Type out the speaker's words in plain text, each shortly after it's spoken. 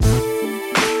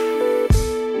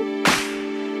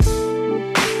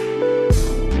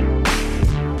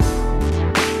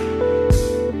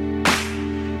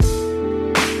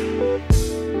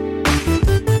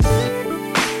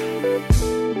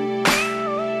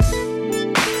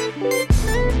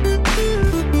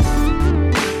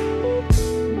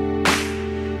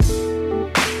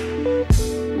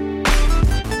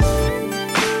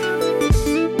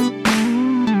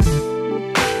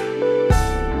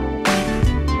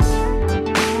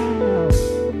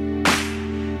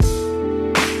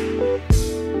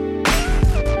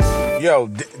Yo,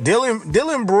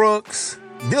 Dylan Brooks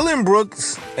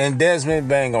and Desmond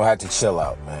Bain gonna have to chill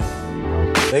out,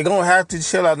 man. They gonna have to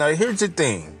chill out. Now, here's the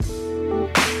thing.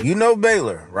 You know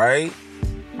Baylor, right?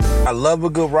 I love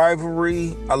a good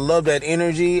rivalry. I love that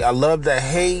energy. I love the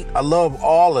hate. I love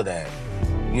all of that.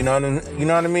 You know what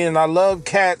I mean? And I love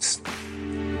cats.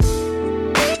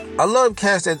 I love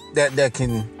cats that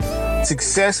can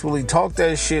successfully talk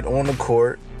that shit on the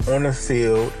court, on the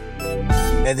field,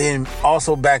 and then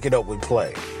also back it up with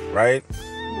play, right?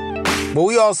 But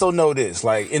we also know this,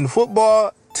 like in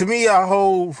football, to me, I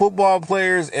hold football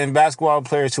players and basketball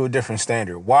players to a different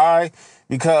standard. Why?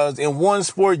 Because in one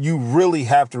sport, you really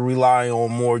have to rely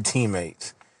on more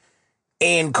teammates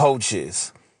and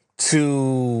coaches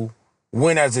to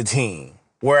win as a team.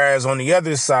 Whereas on the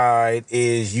other side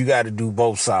is you got to do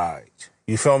both sides.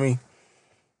 You feel me?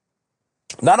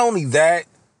 Not only that,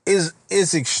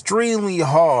 it's extremely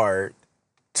hard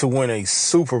to win a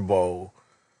Super Bowl.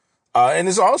 And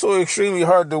it's also extremely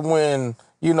hard to win,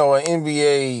 an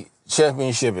NBA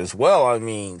championship as well. I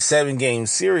mean, 7-game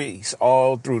series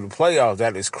all through the playoffs.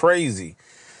 That is crazy.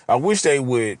 I wish they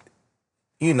would,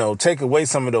 take away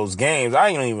some of those games. I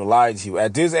ain't gonna even lie to you.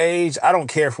 At this age, I don't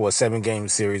care for a 7-game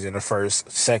series in the first,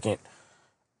 second.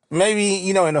 Maybe,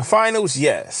 in the finals,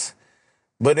 yes.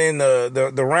 But in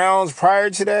the rounds prior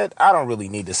to that, I don't really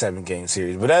need the 7-game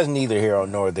series. But that's neither here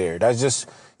nor there. That's just,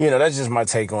 that's just my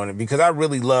take on it. Because I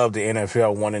really love the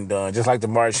NFL one and done. Just like the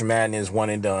March Madness one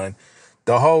and done.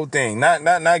 The whole thing. Not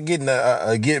getting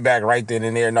a get back right then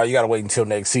and there. No, you got to wait until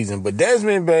next season. But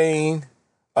Desmond Bain,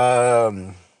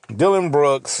 Dylan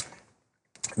Brooks,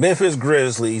 Memphis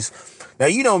Grizzlies.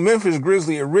 Now, Memphis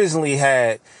Grizzlies originally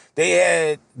had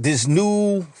this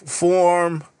new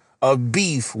form of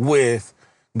beef with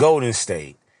Golden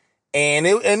State. And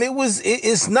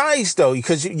it's nice though,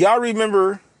 because y'all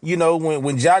remember,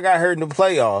 when Ja got hurt in the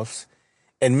playoffs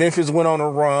and Memphis went on a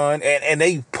run and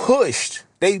they pushed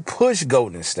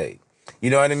Golden State. You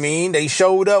know what I mean? They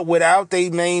showed up without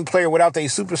their main player, without their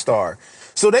superstar.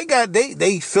 So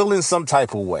they feeling some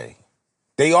type of way.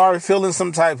 They are feeling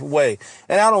some type of way.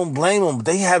 And I don't blame them.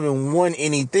 They haven't won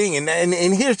anything.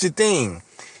 And here's the thing.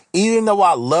 Even though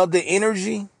I love the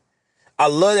energy, I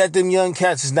love that them young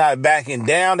cats is not backing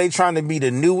down. They trying to be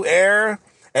the new era.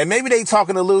 And maybe they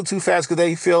talking a little too fast because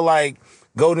they feel like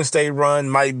Golden State run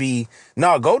might be...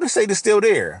 No, Golden State is still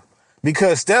there.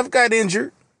 Because Steph got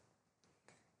injured.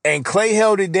 And Klay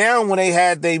held it down when they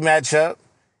had their matchup.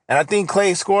 And I think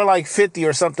Klay scored like 50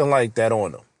 or something like that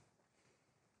on them.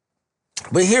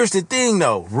 But here's the thing,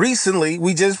 though. Recently,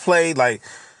 we just played like...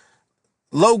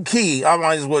 Low key, I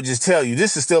might as well just tell you,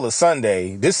 this is still a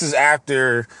Sunday. This is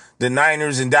after the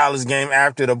Niners and Dallas game,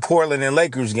 after the Portland and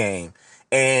Lakers game.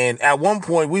 And at one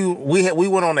point, we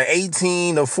went on an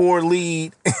 18-4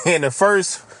 lead in the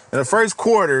first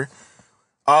quarter.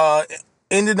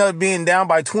 Ended up being down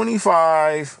by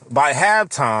 25 by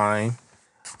halftime.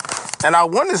 And I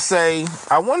want to say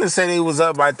they was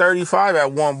up by 35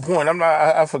 at one point.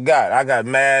 I forgot. I got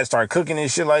mad, started cooking and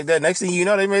shit like that. Next thing you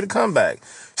know, they made a comeback.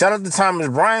 Shout out to Thomas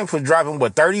Bryant for dropping,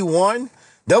 31?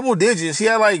 Double digits. He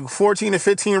had like 14 to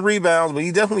 15 rebounds, but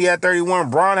he definitely had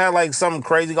 31. Bron had like something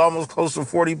crazy, almost close to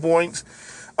 40 points.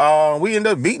 We ended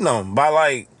up beating them by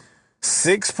like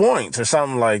 6 points or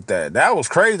something like that. That was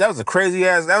crazy. That was a crazy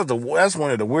ass. That's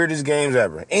one of the weirdest games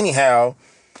ever. Anyhow,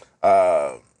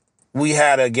 we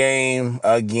had a game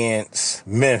against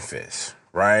Memphis,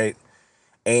 right?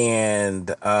 And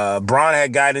Bron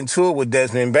had got into it with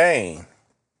Desmond Bain.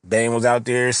 Bain was out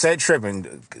there set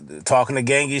tripping, talking to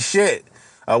gangy shit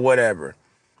or whatever.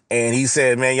 And he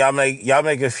said, man, y'all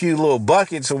make a few little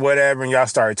buckets or whatever, and y'all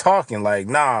start talking like,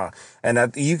 nah.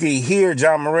 And you could hear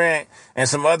John Morant and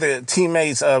some other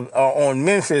teammates on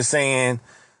Memphis saying,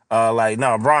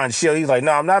 nah, Bron, chill. He's like,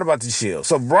 no, I'm not about to chill.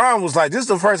 So Bron was like, this is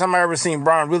the first time I ever seen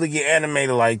Bron really get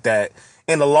animated like that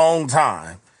in a long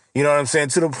time. You know what I'm saying?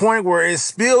 To the point where it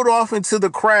spilled off into the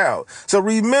crowd. So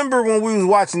remember when we was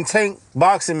watching Tank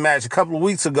boxing match a couple of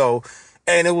weeks ago,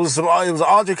 and it was an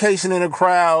altercation in the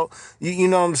crowd, you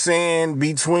know what I'm saying,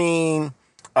 between,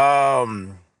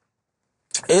 it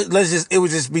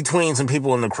was just between some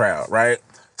people in the crowd, right?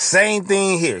 Same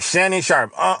thing here. Shannon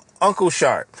Sharp, Uncle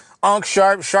Sharp. Unc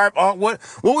Sharp, what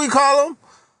we call him?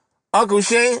 Uncle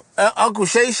Shane, Uncle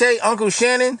Shay, Uncle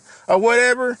Shannon, or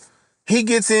whatever. He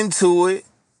gets into it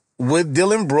with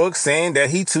Dylan Brooks saying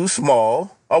that he too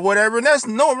small or whatever. And that's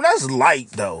light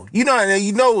though. You know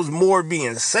it was more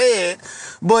being said,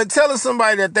 but telling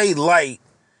somebody that they light,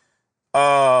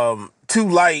 too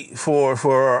light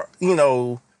for,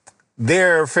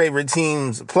 their favorite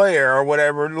team's player or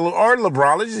whatever, or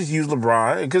LeBron. Let's just use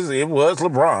LeBron because it was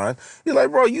LeBron. You're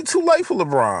like, bro, you too late for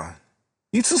LeBron.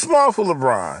 You too small for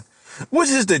LeBron, which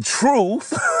is the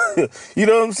truth. You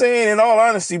know what I'm saying? In all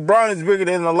honesty, Bron is bigger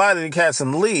than a lot of the cats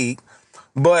in the league,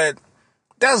 but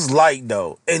that's light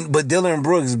though. But Dylan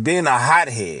Brooks been a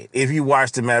hothead. If you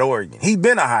watched him at Oregon, he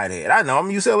been a hothead. I know. I'm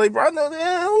UCLA, bro. I know.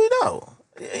 Yeah, we know.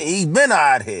 He been a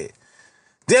hothead.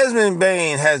 Desmond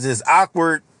Bane has this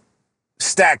awkward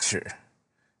stature,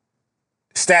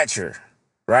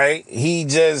 right?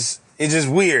 It's just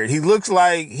weird. He looks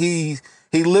like he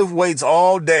lift weights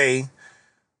all day,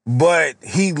 but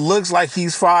he looks like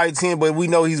he's 5'10", but we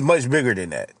know he's much bigger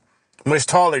than that, much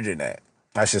taller than that,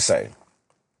 I should say.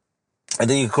 And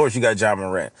then, of course, you got Ja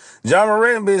Morant. Ja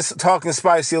Morant been talking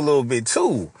spicy a little bit,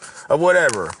 too, or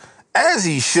whatever. As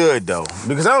he should, though,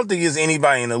 because I don't think there's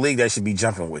anybody in the league that should be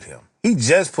jumping with him. He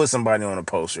just put somebody on a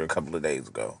poster a couple of days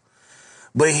ago.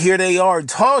 But here they are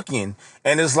talking,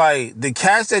 and it's like the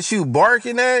cats that you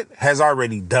barking at has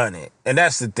already done it. And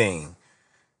that's the thing.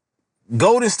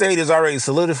 Golden State is already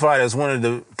solidified as one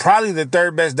of probably the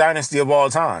third best dynasty of all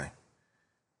time.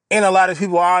 In a lot of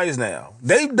people's eyes now.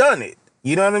 They've done it.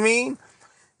 You know what I mean?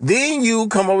 Then you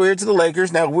come over here to the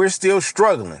Lakers. Now we're still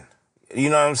struggling. You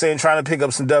know what I'm saying? Trying to pick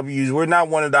up some W's. We're not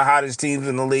one of the hottest teams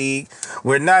in the league.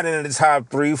 We're not in the top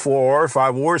 3, 4, or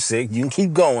 5, or 6. You can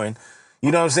keep going. You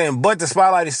know what I'm saying? But the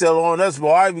spotlight is still on us.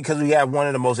 Why? Because we have one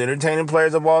of the most entertaining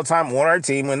players of all time on our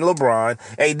team in LeBron.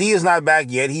 AD is not back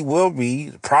yet. He will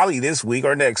be probably this week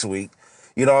or next week.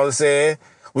 You know what I'm saying?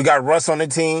 We got Russ on the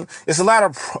team. It's a lot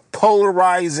of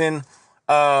polarizing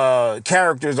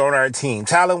characters on our team.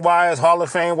 Talent-wise, Hall of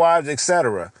Fame-wise,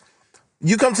 etc.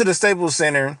 You come to the Staples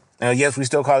Center. Yes, we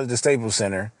still call it the Staples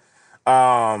Center.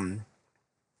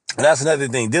 That's another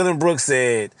thing. Dylan Brooks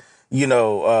said,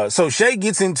 so Shea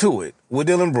gets into it with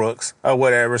Dylan Brooks or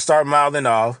whatever, start mouthing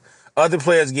off. Other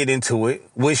players get into it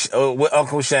with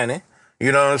Uncle Shannon.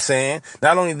 You know what I'm saying?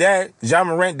 Not only that, Ja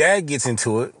Morant dad gets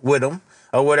into it with him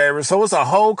or whatever. So it's a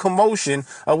whole commotion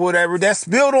or whatever that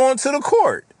spilled onto the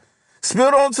court.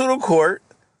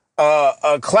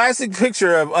 A classic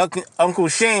picture of Uncle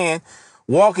Shan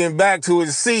walking back to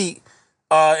his seat,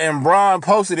 and Bron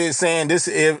posted it saying, "This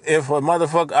if a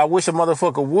motherfucker, I wish a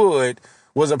motherfucker would."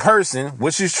 Was a person,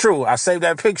 which is true. I saved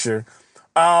that picture.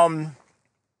 But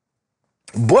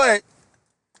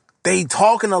they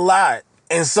talking a lot,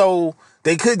 and so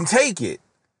they couldn't take it.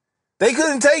 And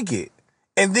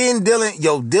then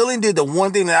Dylan did the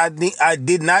one thing that I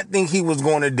did not think he was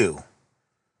going to do.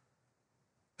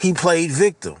 He played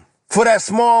victim for that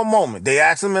small moment. They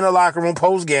asked him in the locker room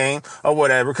post game or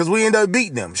whatever, because we ended up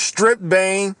beating them. Stripped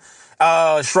Bane,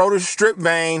 Schroeder stripped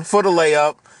Bane for the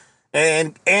layup.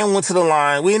 And went to the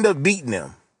line. We ended up beating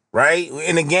them, right?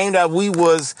 In a game that we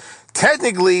was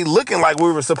technically looking like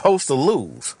we were supposed to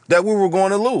lose, that we were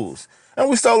going to lose. And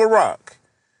we stole a rock.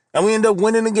 And we ended up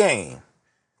winning the game.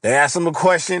 They asked him a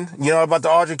question, about the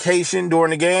altercation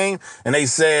during the game. And he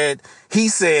said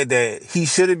that he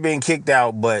should have been kicked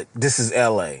out, but this is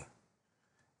LA.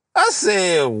 I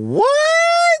said,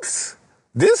 what?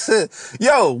 Here's the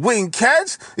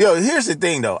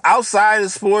thing though. Outside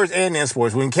of sports and in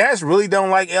sports, when cats really don't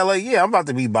like LA, I'm about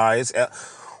to be biased.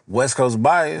 West Coast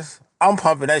bias. I'm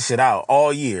pumping that shit out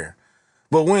all year.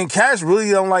 But when cats really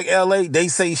don't like LA, they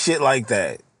say shit like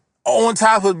that. On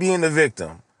top of being the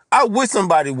victim. I wish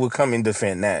somebody would come and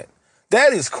defend that.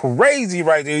 That is crazy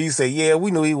right there. You say, yeah,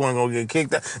 we knew he wasn't going to get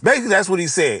kicked out. Basically, that's what he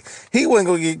said. He wasn't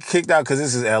going to get kicked out because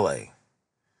this is LA.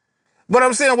 But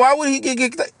I'm saying, why would he get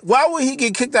kicked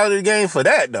out of the game for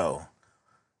that, though?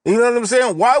 You know what I'm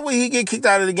saying? Why would he get kicked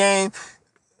out of the game?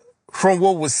 From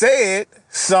what was said,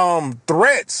 some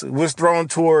threats was thrown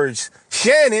towards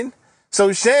Shannon.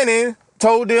 So Shannon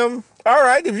told them, all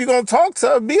right, if you're going to talk to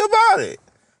her, be about it.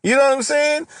 You know what I'm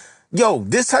saying?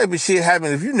 This type of shit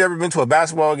happens. If you've never been to a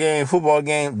basketball game, football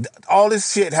game, all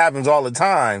this shit happens all the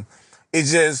time.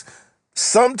 It's just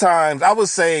sometimes, I would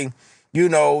say,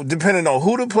 depending on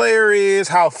who the player is,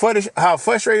 how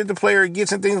frustrated the player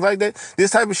gets and things like that,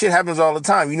 this type of shit happens all the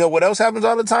time. You know what else happens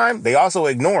all the time? They also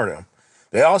ignore them.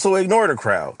 They also ignore the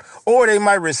crowd. Or they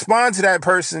might respond to that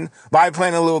person by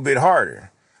playing a little bit harder.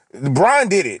 Bron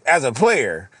did it as a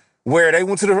player, where they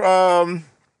went to the,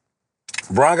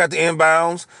 Bron got the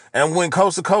inbounds and went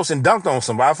coast to coast and dunked on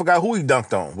somebody. I forgot who he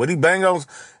dunked on. What he banged on?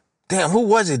 Damn, who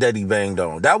was it that he banged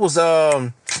on? That was,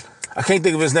 I can't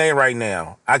think of his name right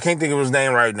now.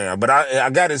 But I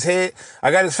got his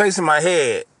face in my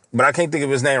head, but I can't think of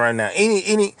his name right now.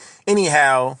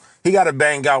 Anyhow, he got a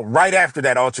bang out right after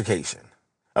that altercation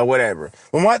or whatever.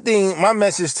 But my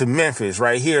message to Memphis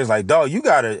right here is like, dog, you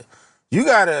gotta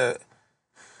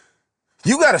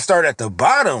you got to start at the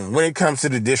bottom when it comes to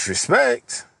the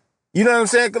disrespect. You know what I'm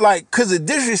saying? Like, because the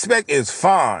disrespect is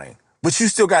fine, but you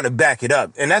still got to back it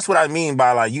up. And that's what I mean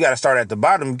by, like, you got to start at the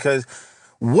bottom, because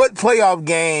what playoff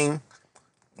game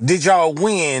did y'all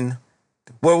win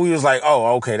where we was like,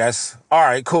 oh, okay, that's all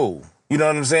right, cool. You know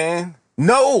what I'm saying?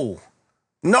 No.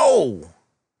 The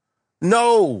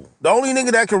only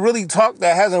nigga that can really talk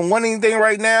that hasn't won anything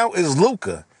right now is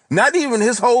Luka. Not even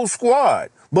his whole squad,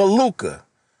 but Luka.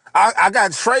 I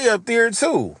got Trey up there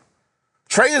too.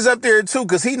 Trey is up there too,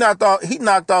 because he knocked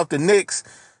off the Knicks,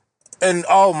 and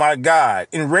oh my God,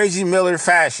 in Reggie Miller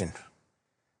fashion.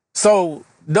 So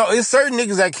no, it's certain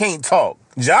niggas that can't talk.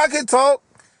 Ja can talk.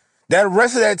 That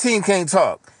rest of that team can't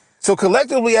talk. So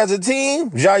collectively as a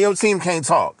team, Ja, your team can't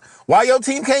talk. Why your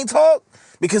team can't talk?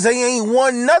 Because they ain't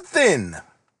won nothing.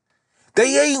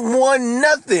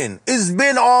 It's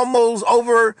been almost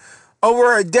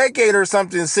over a decade or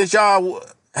something since y'all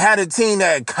had a team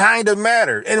that kind of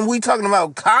mattered. And we talking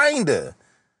about kinda.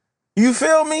 You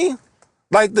feel me?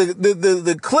 Like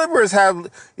the Clippers have,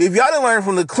 if y'all didn't learn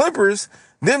from the Clippers,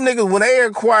 them niggas, when they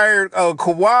acquired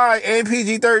Kawhi and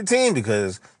PG-13,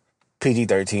 because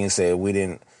PG-13 said we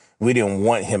didn't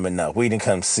want him enough. We didn't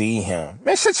come see him.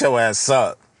 Man, shut your ass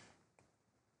up.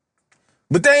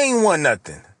 But they ain't won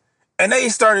nothing. And they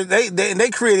started, they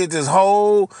created this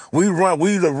whole, we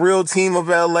the real team of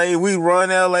LA, we run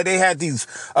LA. They had these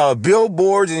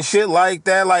billboards and shit like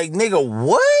that. Like, nigga,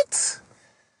 what?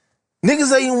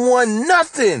 Niggas ain't won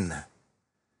nothing.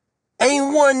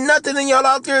 And y'all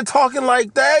out there talking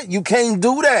like that? You can't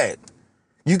do that.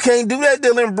 You can't do that,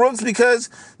 Dillon Brooks, because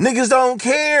niggas don't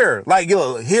care. Like,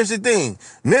 yo, here's the thing.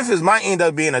 Memphis might end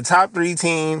up being a top 3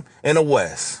 team in the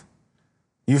West.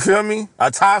 You feel me?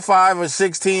 A top 5 or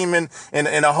 6 team in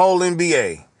a whole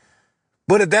NBA.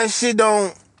 But if that shit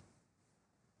don't,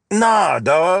 nah,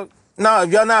 dog. Nah,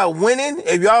 if y'all not winning,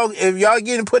 if y'all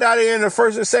getting put out of here in the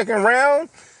first or second round,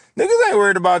 niggas ain't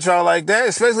worried about y'all like that,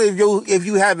 especially if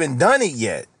you haven't done it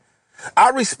yet.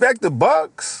 I respect the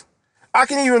Bucks. I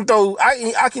can even throw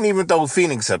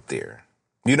Phoenix up there.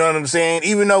 You know what I'm saying?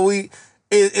 Even though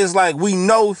it's like we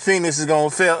know Phoenix is gonna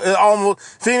fail.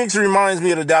 Phoenix reminds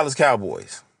me of the Dallas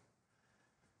Cowboys.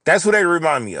 That's what they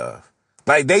remind me of.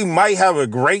 Like, they might have a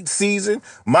great season,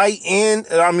 might win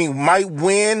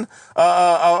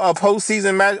a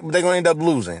postseason match, but they're gonna end up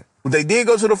losing. But they did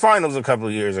go to the finals a couple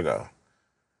of years ago.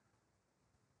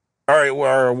 All right,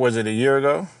 or was it a year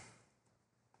ago?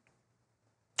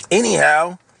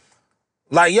 Anyhow,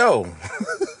 like, yo,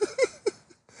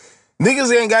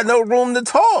 niggas ain't got no room to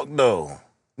talk, though.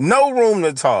 No room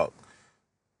to talk.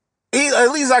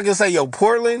 At least I can say, yo,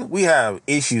 Portland, we have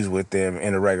issues with them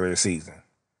in the regular season.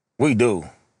 We do.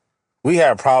 We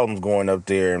have problems going up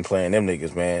there and playing them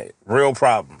niggas, man. Real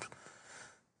problems.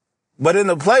 But in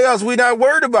the playoffs, we not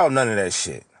worried about none of that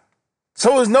shit.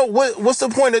 So what's the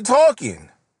point of talking?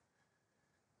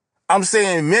 I'm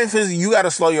saying, Memphis, you got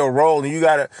to slow your roll, and you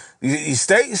got to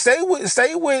stay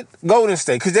with Golden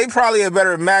State, because they probably a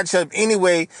better matchup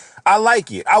anyway. I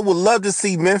like it. I would love to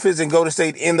see Memphis and Golden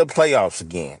State in the playoffs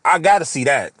again. I got to see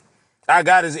that. I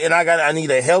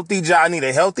need a healthy Ja. I need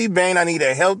a healthy Bane. I need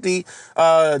a healthy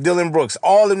Dillon Brooks.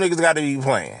 All them niggas got to be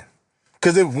playing.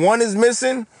 Because if one is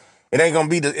missing, it ain't gonna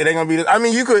be I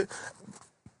mean, you could,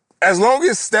 as long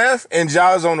as Steph and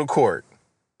Ja's on the court,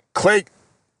 Clay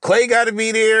got to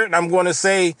be there, and I'm going to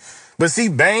say, but see,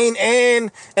 Bane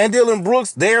and Dillon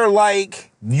Brooks, they're like,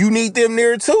 you need them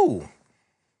there too.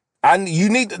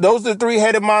 Those are the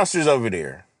 3-headed monsters over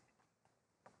there.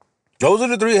 Those are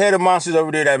the 3-headed monsters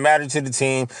over there that matter to the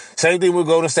team. Same thing with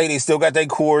Golden State. They still got their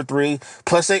core 3,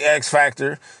 plus their X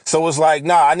factor. So it's like,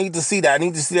 nah, I need to see that. I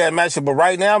need to see that matchup. But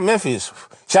right now, Memphis,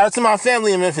 shout out to my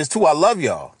family in Memphis too. I love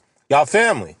y'all. Y'all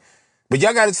family. But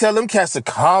y'all got to tell them cats to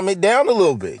calm it down a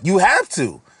little bit. You have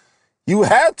to.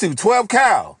 12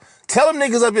 Cal. Tell them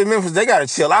niggas up in Memphis, they got to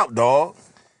chill out, dog.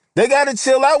 They got to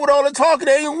chill out with all the talking.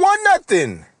 They ain't won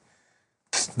nothing.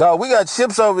 Dog, we got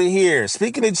chips over here.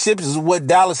 Speaking of chips, is what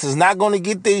Dallas is not going to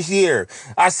get this year.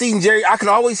 I can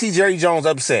always see Jerry Jones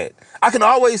upset. I can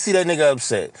always see that nigga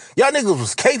upset. Y'all niggas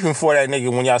was caping for that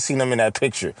nigga when y'all seen him in that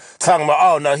picture. Talking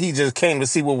about, oh no, he just came to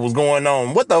see what was going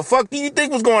on. What the fuck do you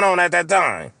think was going on at that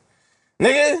time?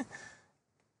 Nigga?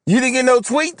 You didn't get no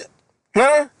tweet?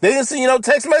 Huh? They didn't see no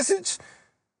text message?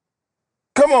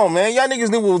 Come on, man. Y'all niggas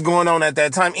knew what was going on at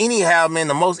that time. Anyhow, man,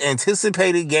 the most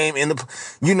anticipated game in the,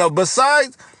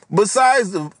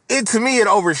 besides it, to me, it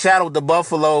overshadowed the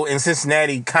Buffalo and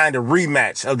Cincinnati kind of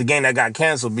rematch of the game that got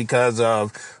canceled because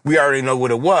of, we already know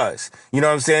what it was. You know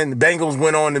what I'm saying? The Bengals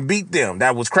went on to beat them.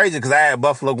 That was crazy because I had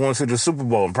Buffalo going to the Super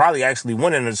Bowl and probably actually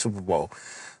winning the Super Bowl.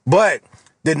 But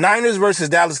The Niners versus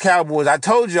Dallas Cowboys. I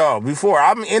told y'all before,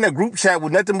 I'm in a group chat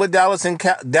with nothing but Dallas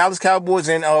Cowboys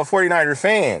and 49er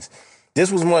fans.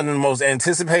 This was one of the most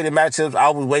anticipated matchups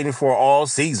I was waiting for all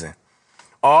season.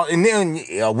 And then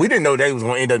we didn't know they was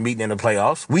going to end up meeting in the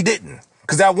playoffs. We didn't.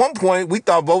 Because at one point, we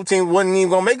thought both teams wasn't even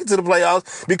going to make it to the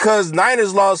playoffs because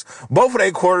Niners lost both of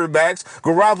their quarterbacks,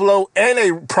 Garoppolo and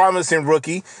a promising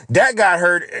rookie. That got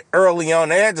hurt early on.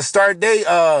 They had to start they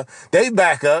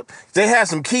backup. They had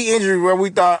some key injury where we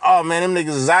thought, oh, man, them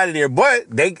niggas is out of there. But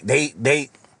they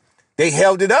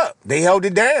held it up. They held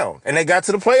it down. And they got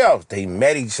to the playoffs. They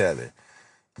met each other.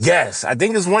 Yes, I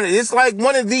think it's like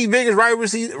one of the biggest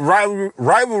rivalries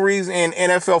in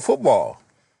NFL football.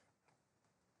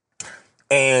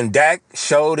 And Dak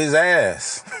showed his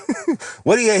ass.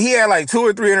 What he had like 2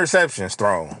 or 3 interceptions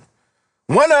thrown.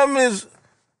 One of them is,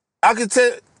 I could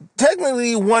tell,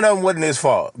 technically one of them wasn't his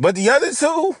fault. But the other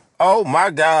 2, oh my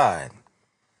God.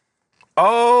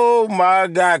 Oh my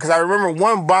God. Because I remember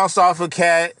one bounced off a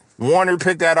cat. Warner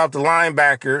picked that off the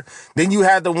linebacker. Then you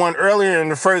had the one earlier in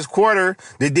the first quarter,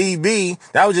 the DB.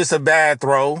 That was just a bad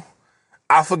throw.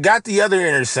 I forgot the other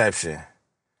interception.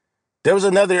 There was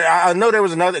another, I know there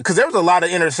was another, because there was a lot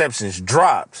of interceptions,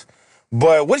 drops.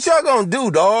 But what y'all gonna do,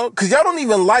 dog? Because y'all don't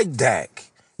even like Dak.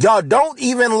 Y'all don't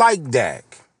even like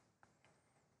Dak.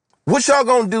 What y'all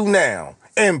gonna do now?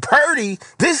 And Purdy,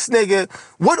 this nigga,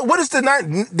 what is the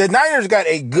Niners got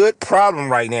a good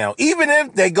problem right now. Even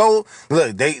if they go,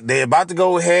 look, they about to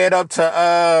go head up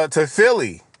to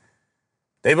Philly.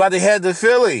 They about to head to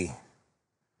Philly.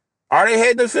 Are they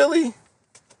heading to Philly?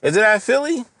 Is it at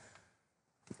Philly?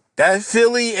 That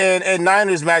Philly and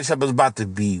Niners matchup is about to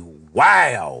be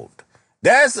wild.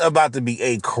 That's about to be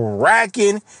a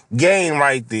cracking game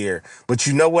right there. But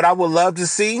you know what I would love to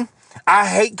see? I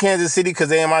hate Kansas City because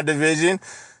they're in my division.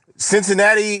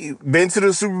 Cincinnati been to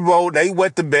the Super Bowl. They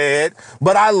wet the bed.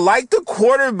 But I like the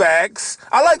quarterbacks.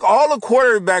 I like all the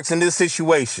quarterbacks in this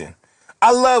situation.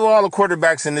 I love all the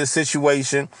quarterbacks in this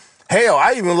situation. Hell,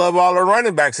 I even love all the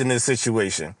running backs in this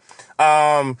situation.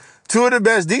 2 of the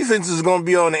best defenses are going to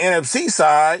be on the NFC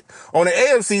side. On the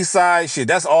AFC side, shit,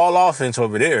 that's all offense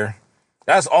over there.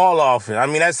 That's all offense. I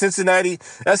mean, that Cincinnati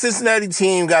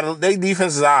team their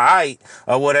defense is all right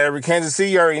or whatever. Kansas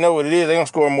City, you already know what it is. They're going to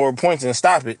score more points and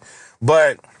stop it.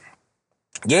 But,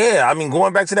 yeah, I mean,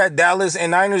 going back to that Dallas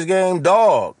and Niners game,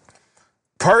 dog,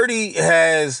 Purdy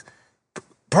has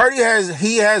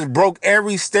broke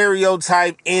every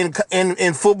stereotype in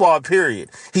football, period.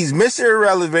 He's Mr.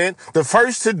 Irrelevant, the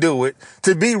first to do it,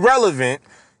 to be relevant.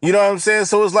 You know what I'm saying?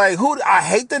 So it's like, I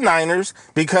hate the Niners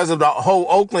because of the whole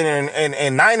Oakland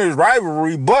and Niners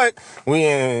rivalry, but we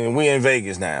in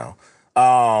Vegas now.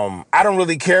 I don't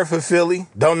really care for Philly.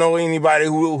 Don't know anybody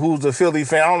who's a Philly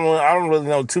fan. I don't really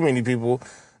know too many people.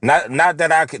 Not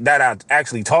that I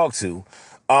actually talk to.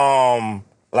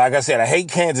 Like I said, I hate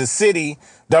Kansas City.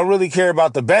 Don't really care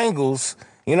about the Bengals.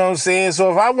 You know what I'm saying?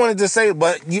 So if I wanted to say,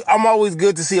 I'm always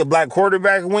good to see a black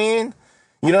quarterback win.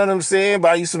 You know what I'm saying?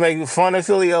 But I used to make fun of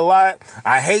Philly a lot.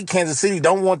 I hate Kansas City.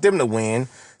 Don't want them to win.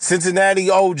 Cincinnati,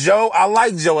 Joe. I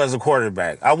like Joe as a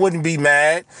quarterback. I wouldn't be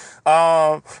mad.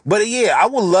 But yeah, I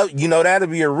would love,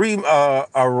 that'd be a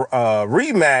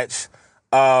rematch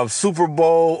of Super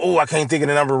Bowl. Oh, I can't think of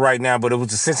the number right now, but it was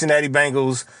the Cincinnati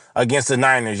Bengals against the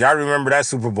Niners. Y'all remember that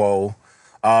Super Bowl?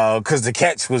 Cause the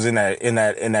catch was in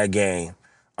that game,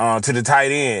 to the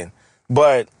tight end.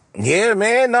 But yeah,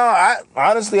 man, no, I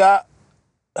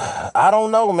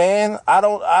don't know, man.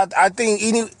 I think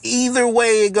either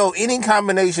way it go, any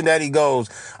combination that he goes,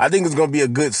 I think it's going to be a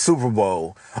good Super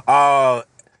Bowl. The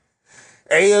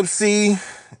AFC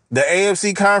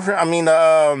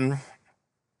conference,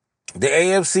 the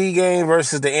AFC game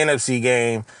versus the NFC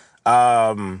game,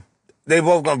 they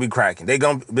both gonna be cracking. They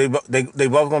both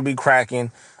gonna be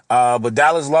cracking. But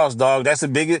Dallas lost, dog. That's the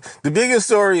biggest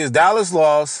story is Dallas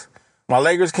lost. My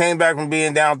Lakers came back from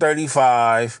being down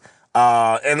 35.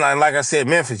 And like I said,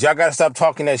 Memphis, y'all gotta stop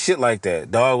talking that shit like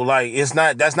that, dog. Like,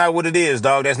 that's not what it is,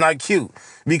 dog. That's not cute.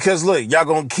 Because look, if you're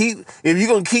gonna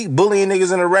keep bullying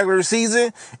niggas in the regular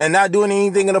season and not doing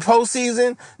anything in the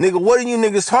postseason, nigga, what are you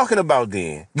niggas talking about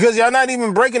then? Because y'all not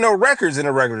even breaking no records in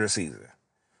the regular season.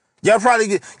 Y'all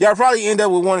probably end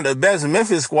up with one of the best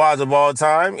Memphis squads of all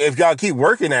time if y'all keep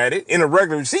working at it in the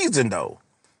regular season, though.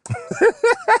 In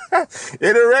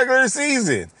the regular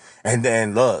season. And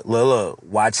then look,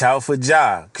 watch out for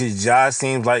Ja, because Ja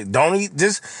seems like,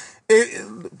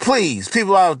 please,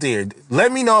 people out there,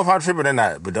 let me know if I'm tripping or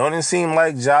not, but don't it seem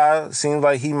like Ja seems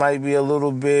like he might be a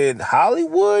little bit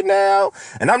Hollywood now?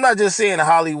 And I'm not just saying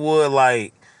Hollywood,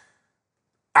 like,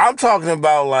 I'm talking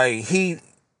about like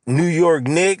New York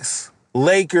Knicks,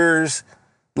 Lakers,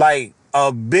 Like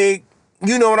a big,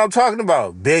 you know what I'm talking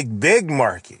about? Big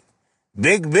market.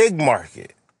 Big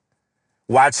market.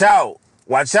 Watch out,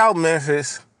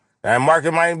 Memphis. That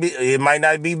market might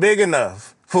not be big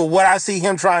enough for what I see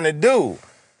him trying to do.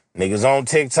 Niggas on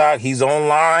TikTok, he's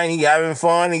online, he having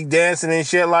fun, he dancing and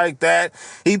shit like that.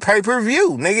 He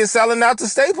pay-per-view. Niggas selling out the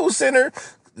Staples Center.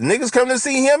 Niggas come to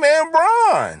see him and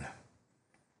Braun.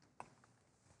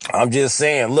 I'm just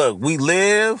saying, look, we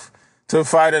live to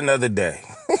fight another day.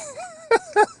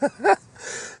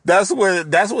 That's what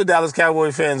Dallas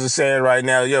Cowboy fans are saying right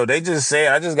now. Yo, they just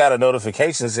saying, I just got a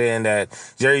notification saying that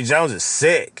Jerry Jones is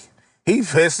sick. He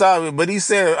pissed off, but he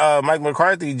said Mike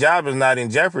McCarthy's job is not in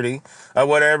jeopardy or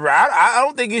whatever. I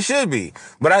don't think it should be,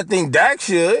 but I think Dak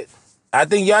should. I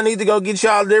think y'all need to go get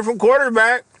y'all a different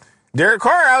quarterback. Derek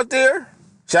Carr out there.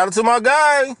 Shout out to my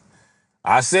guy.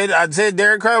 I said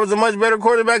Derek Carr was a much better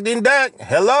quarterback than Dak.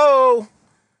 Hello.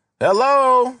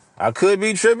 I could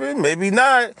be tripping, maybe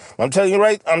not. I'm telling you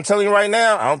right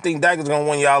now, I don't think Dak is gonna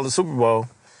win y'all the Super Bowl.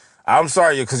 I'm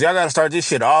sorry, because y'all got to start this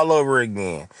shit all over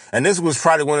again. And this was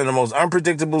probably one of the most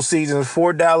unpredictable seasons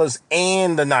for Dallas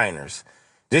and the Niners.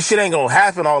 This shit ain't going to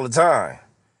happen all the time.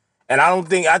 And I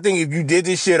think if you did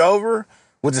this shit over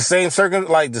with the same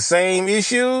the same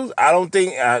issues, I don't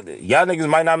think y'all niggas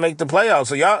might not make the playoffs.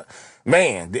 So y'all,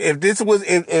 man, if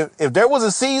there was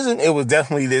a season, it was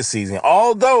definitely this season.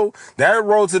 Although that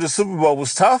road to the Super Bowl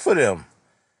was tough for them.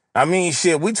 I mean,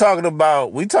 shit, we talking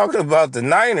about the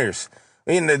Niners.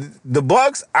 I mean, the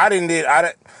Bucks, I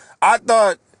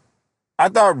thought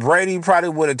Brady probably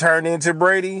would have turned into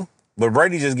Brady, but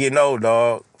Brady just getting old,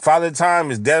 dog. Father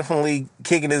Time is definitely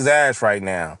kicking his ass right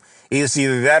now. It's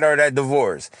either that or that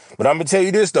divorce. But I'm going to tell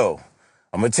you this, though.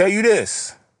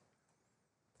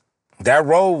 That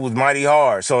road was mighty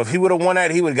hard. So if he would have won that,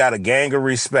 he would have got a gang of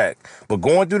respect. But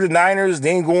going through the Niners,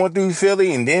 then going through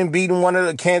Philly, and then beating one of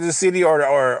the Kansas City or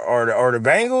the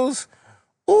Bengals,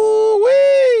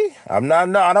 ooh-wee. I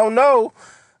don't know.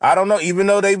 Even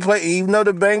though the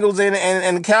Bengals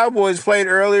and the Cowboys played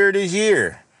earlier this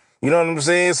year. You know what I'm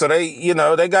saying? So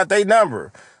they got their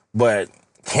number. But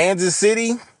Kansas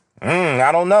City,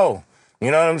 I don't know.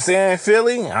 You know what I'm saying?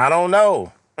 Philly, I don't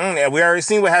know. Yeah, we already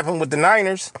seen what happened with the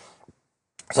Niners.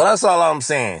 So that's all I'm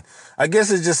saying. I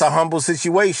guess it's just a humble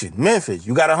situation. Memphis,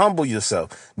 you got to humble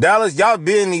yourself. Dallas, y'all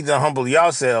need to humble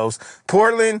yourselves.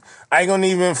 Portland, I ain't going to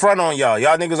even front on y'all.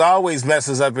 Y'all niggas always mess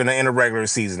us up in the regular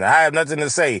season. I have nothing to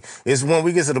say. It's when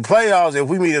we get to the playoffs, if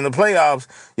we meet in the playoffs,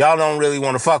 y'all don't really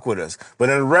want to fuck with us. But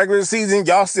in the regular season,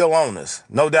 y'all still own us.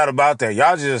 No doubt about that.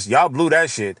 Y'all blew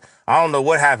that shit. I don't know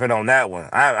what happened on that one.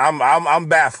 I'm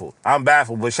baffled.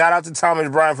 But shout out to Thomas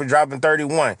Bryant for dropping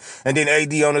 31 and then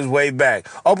AD on his way back.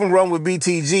 Open run with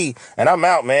BTG, and I'm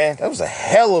out, man. That was a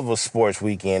hell of a sports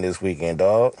weekend this weekend,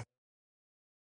 dog.